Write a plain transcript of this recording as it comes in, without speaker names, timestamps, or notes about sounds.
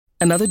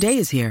Another day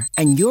is here,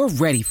 and you're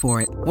ready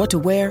for it. What to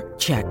wear?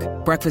 Check.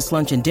 Breakfast,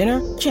 lunch, and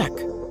dinner? Check.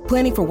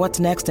 Planning for what's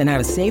next and how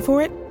to save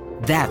for it?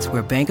 That's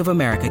where Bank of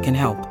America can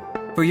help.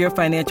 For your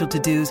financial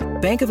to-dos,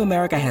 Bank of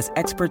America has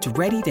experts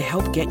ready to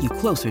help get you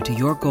closer to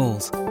your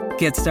goals.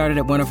 Get started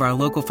at one of our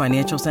local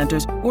financial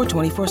centers or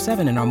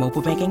 24/7 in our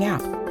mobile banking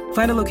app.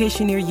 Find a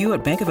location near you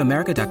at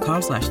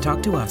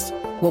bankofamerica.com/talktous.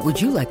 What would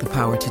you like the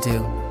power to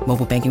do?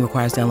 Mobile banking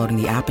requires downloading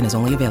the app and is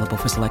only available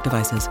for select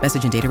devices.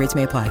 Message and data rates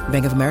may apply.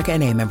 Bank of America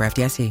N.A., member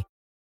FDIC.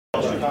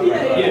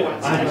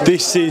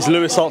 This is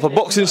Lewis Hart for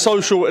Boxing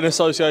Social in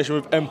association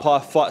with Empire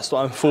Fight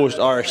Style and Forged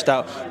Irish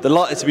Stout.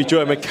 Delighted to be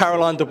joined with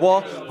Caroline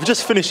Dubois. We've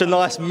just finished a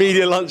nice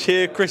media lunch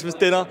here, Christmas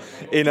dinner,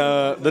 in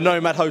the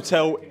Nomad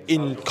Hotel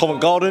in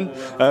Covent Garden.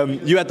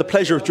 You had the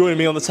pleasure of joining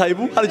me on the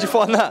table. How did you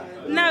find that?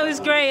 No, it was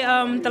great.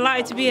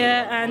 Delighted to be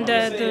here, and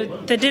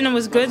the dinner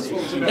was good.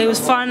 It was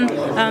fun.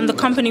 The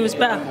company was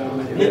better.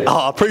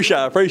 I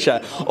appreciate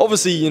it.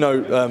 Obviously, you know,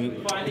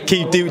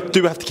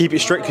 do have to keep it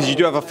strict because you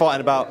do have a fight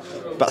in about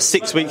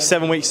 6 weeks,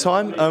 7 weeks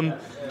time.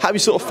 How do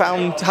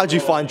you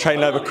find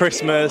training over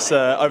Christmas,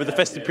 over the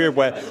festive period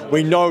where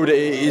we know that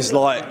it is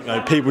like, you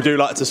know, people do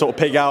like to sort of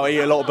pig out, eat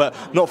a lot, but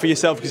not for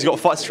yourself because you've got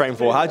a fight to train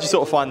for. How do you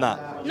sort of find that?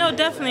 No,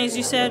 definitely, as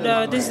you said,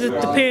 this is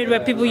the period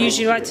where people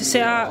usually like to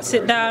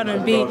sit down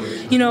and be,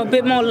 you know, a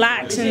bit more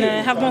lax and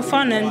have more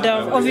fun. And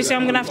obviously,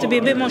 I'm going to have to be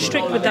a bit more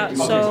strict with that.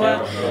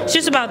 So it's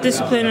just about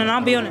discipline, and I'll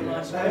be on it.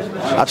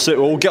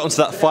 Absolutely. Well, we'll get onto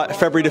that fight,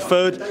 February the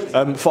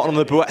 3rd, fighting on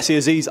the Dubois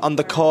Aziz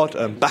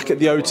undercard, back at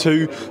the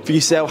O2 for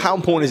yourself. How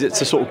important is it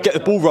to sort of get the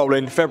ball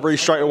rolling February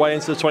straight away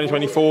into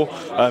 2024?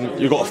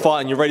 You've got a fight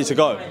and you're ready to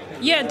go.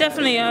 Yeah,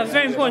 definitely.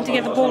 Very important to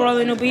get the ball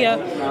rolling. It'll be a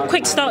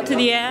quick start to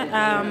the year.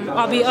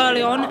 I'll be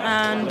early on,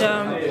 and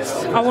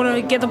I want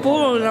to get the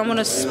ball rolling. I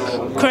want to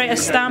put a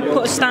stamp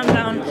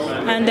down,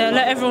 and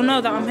let everyone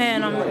know that I'm here,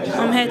 and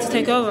I'm here to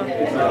take over.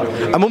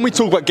 And when we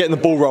talk about getting the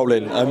ball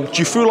rolling, do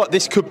you feel like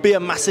this could be a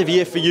massive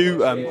year for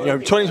you? You know,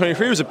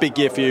 2023 was a big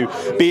year for you,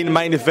 being the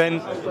main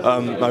event,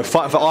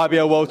 fighting for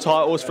IBL world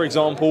titles, for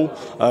example,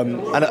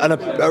 and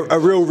a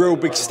real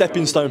big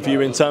stepping stone for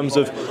you in terms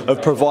of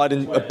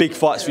providing a big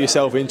fights for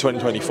yourself in 2024.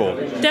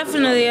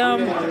 Definitely.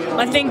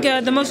 I think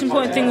the most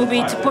important thing will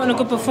be to put in a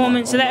good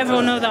performance, let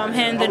everyone know that I'm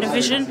here in the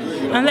division,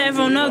 and let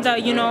everyone know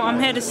that, you know, I'm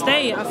here to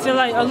stay. I feel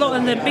like a lot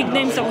of the big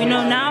names that we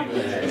know now,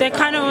 they're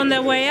kind of on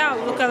their way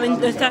out. Look at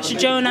Natasha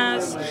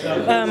Jonas,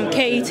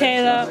 Katie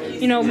Taylor,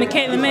 you know,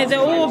 Michaela May. They're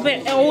all a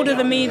bit older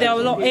than me. They're a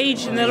lot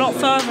aged and they're a lot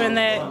further in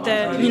their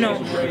you know,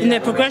 in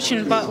their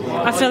progression. But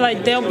I feel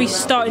like they'll be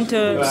starting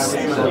to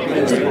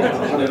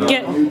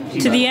get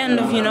to the end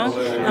of, you know,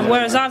 and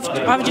whereas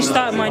I've just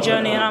started my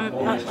journey, and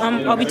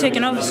I'll be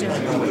taking over soon.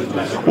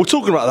 Well,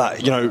 talking about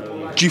that, you know,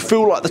 do you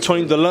feel like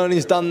the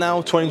learning's done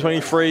now,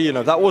 2023? You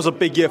know, that was a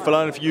big year for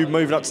learning for you,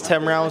 moving up to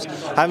 10 rounds,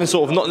 having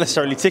sort of not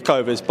necessarily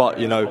tickovers, but,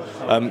 you know,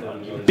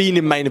 being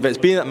in main events,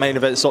 being at main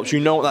event stops, you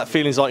know what that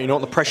feeling's like, you know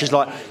what the pressure's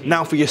like.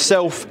 Now for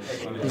yourself,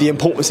 the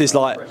importance is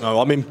like,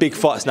 I'm in big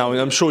fights now, and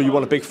I'm sure you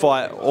want a big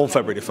fight on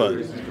February the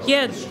 3rd.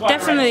 Yeah,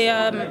 definitely.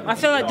 I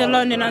feel like the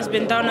learning has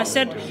been done. I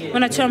said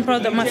when I turned pro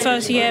that my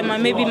first year,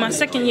 maybe my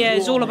second year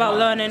is all about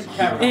learning,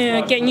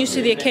 getting used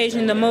to the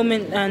occasion, the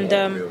moment, and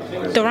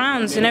the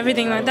rounds and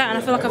everything like that. And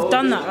I feel like I've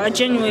done that. I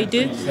genuinely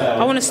do.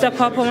 I want to step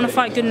up, I want to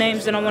fight good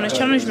names, and I want to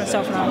challenge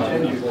myself now.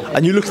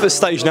 And you look at the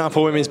stage now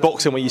for women's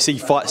boxing where you see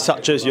fights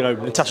such as, you know,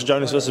 Natasha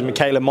Jonas versus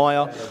Michaela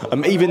Meyer.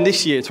 Even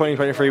this year,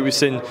 2023, we've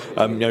seen,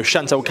 you know,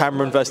 Chantel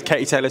Cameron versus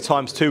Katie Taylor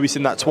 ×2. We've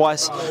seen that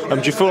twice.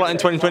 Do you feel like in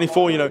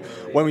 2024, you know,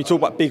 when we talk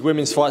about big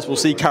women's fights, we'll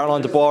see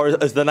Caroline Dubois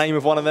as the name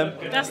of one of them?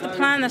 That's the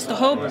plan. That's the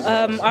hope.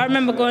 I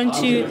remember going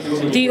to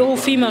the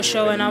all-female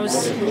show, and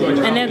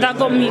then that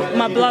got me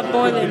my blood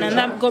boiling, and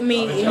that got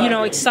me, you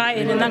know,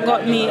 excited, and that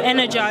got me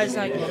energized.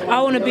 Like,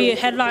 I want to be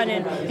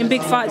headlining in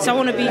big fights. I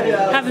want to be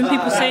having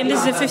people saying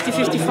this is a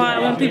 50-50 fight. I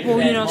want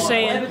people, you know,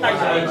 saying,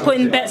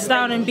 putting bets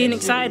down and being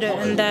excited,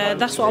 and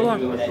that's what I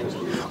want.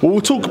 Well,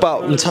 we'll talk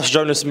about Natasha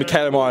Jonas and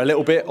Michaela Meyer a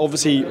little bit.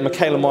 Obviously,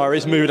 Michaela Meyer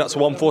is moving up to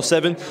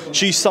 147.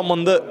 She's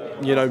someone that,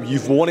 you know,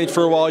 you've wanted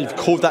for a while, you've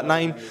called that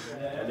name.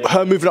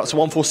 Her moving up to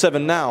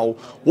 147 now,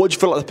 what do you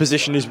feel like the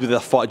position is with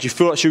that fight? Do you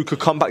feel like she could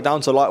come back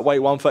down to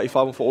lightweight 135,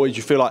 140, or do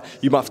you feel like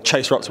you might have to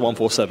chase her up to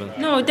 147?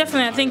 No,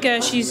 definitely. I think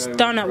she's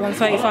done at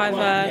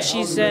 135.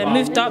 She's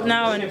moved up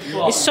now, and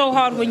it's so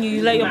hard when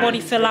you let your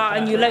body fill out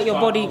and you let your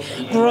body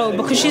grow,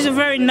 because she's a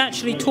very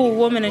naturally tall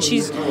woman, and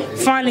she's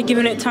finally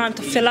given it time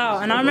to fill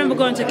out. And I remember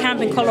going to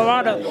camp in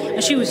Colorado,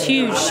 and she was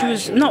huge. She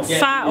was not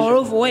fat or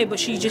overweight, but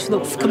she just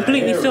looked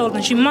completely filled,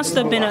 and she must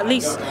have been at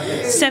least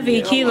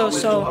 70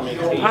 kilos. So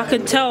I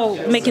could tell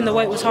tell making the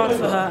weight was hard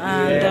for her,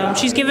 and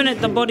she's given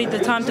it the body the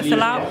time to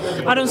fill out.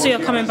 I don't see her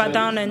coming back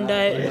down, and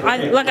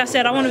like I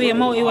said, I want to be a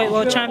multi-weight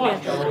world champion.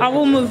 I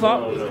will move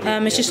up.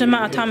 It's just a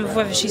matter of time of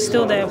whether she's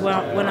still there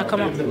when I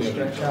come up.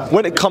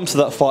 When it comes to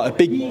that fight, a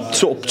big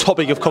sort of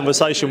topic of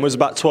conversation was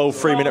about 12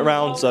 3-minute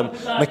rounds.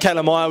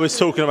 Michaela Meyer was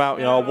talking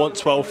about, I want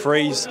 12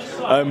 threes.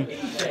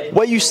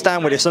 Where you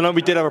stand with this? I know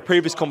we did have a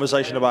previous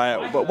conversation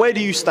about it, but where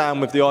do you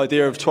stand with the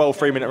idea of 12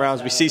 3-minute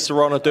rounds? We see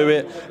Serrano do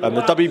it.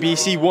 The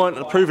WBC weren't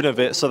approving of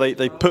it, so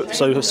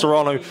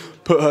Serrano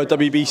put her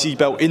WBC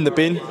belt in the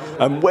bin.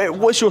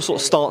 What's your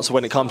sort of stance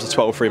when it comes to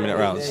 12 3-minute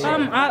rounds?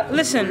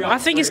 Listen, I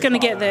think it's going to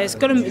get there.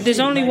 There's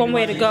only one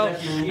way to go,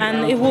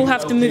 and it will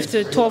have to move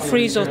to 12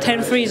 threes or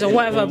 10 threes or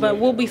whatever, but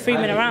it will be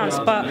 3-minute rounds.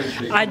 But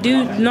I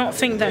do not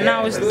think that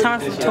now is the time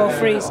for 12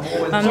 threes.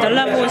 The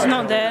level is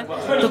not there.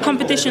 The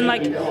competition,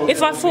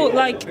 if I fought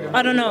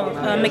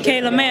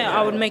Michaela Meyer,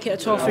 I would make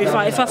it a 12-3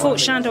 fight. If I fought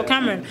Chantel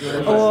Cameron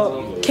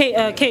or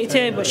Katie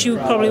Taylor, but she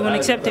probably wouldn't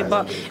accept it.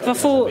 But if I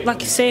fought,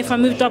 if I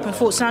moved up and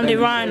fought Sandy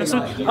Ryan or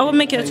something, I would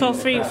make it a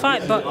 12-3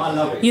 fight. But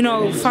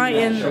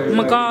fighting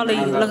Magali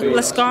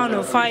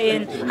Lascano,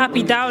 fighting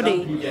Happy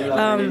Dowdy,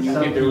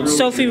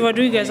 Sophie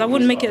Rodriguez, I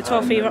wouldn't make it a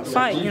 12-3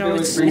 fight.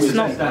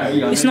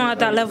 It's not at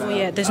that level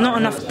yet. There's not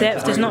enough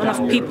depth. There's not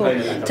enough people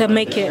to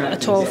make it a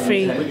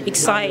 12-3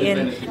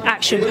 exciting,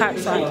 action-packed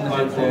fight.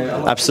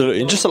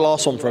 Absolutely. And just the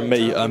last one from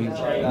me,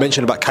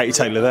 mentioned about Katie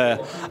Taylor there,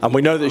 and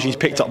we know that she's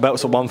picked up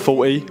belts at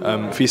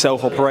 140, for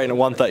yourself operating at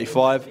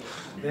 135.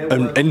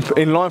 And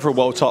in line for a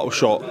world title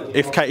shot,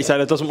 if Katie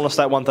Taylor doesn't want to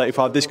stay at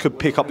 135, this could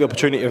pick up the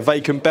opportunity of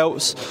vacant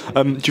belts.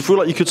 Do you feel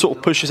like you could sort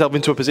of push yourself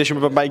into a position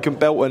with a vacant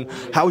belt? And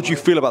how would you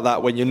feel about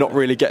that when you're not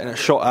really getting a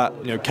shot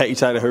at Katie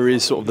Taylor, who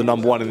is sort of the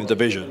number one in the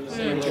division?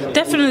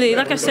 Definitely.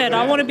 Like I said,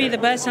 I want to be the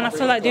best, and I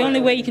feel like the only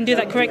way you can do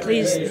that correctly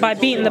is by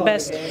beating the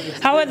best.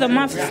 However,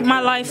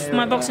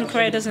 my boxing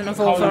career doesn't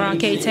evolve around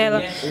Katie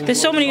Taylor. There's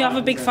so many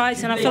other big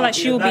fights, and I feel like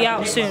she will be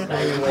out soon.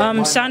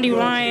 Sandy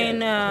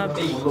Ryan,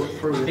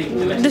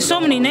 there's so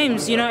many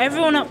names,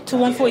 everyone up to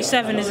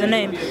 147 is a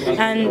name,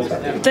 and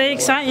they're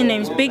exciting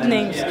names, big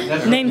names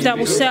that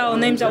will sell,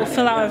 names that will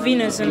fill out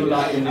arenas, and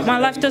my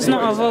life does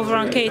not evolve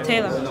around Katie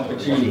Taylor.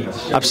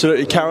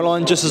 Absolutely.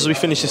 Caroline, just as we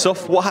finish this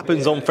off, what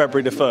happens on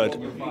February the 3rd?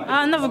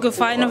 Another good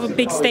fight, another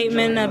big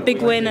statement, a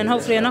big win, and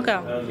hopefully a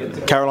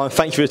knockout. Caroline,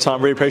 thank you for your time,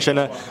 really appreciate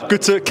it.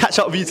 Good to catch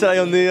up with you today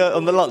on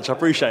the lunch, I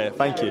appreciate it,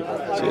 thank you.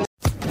 Cheers.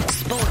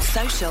 Sports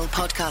Social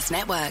Podcast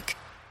Network.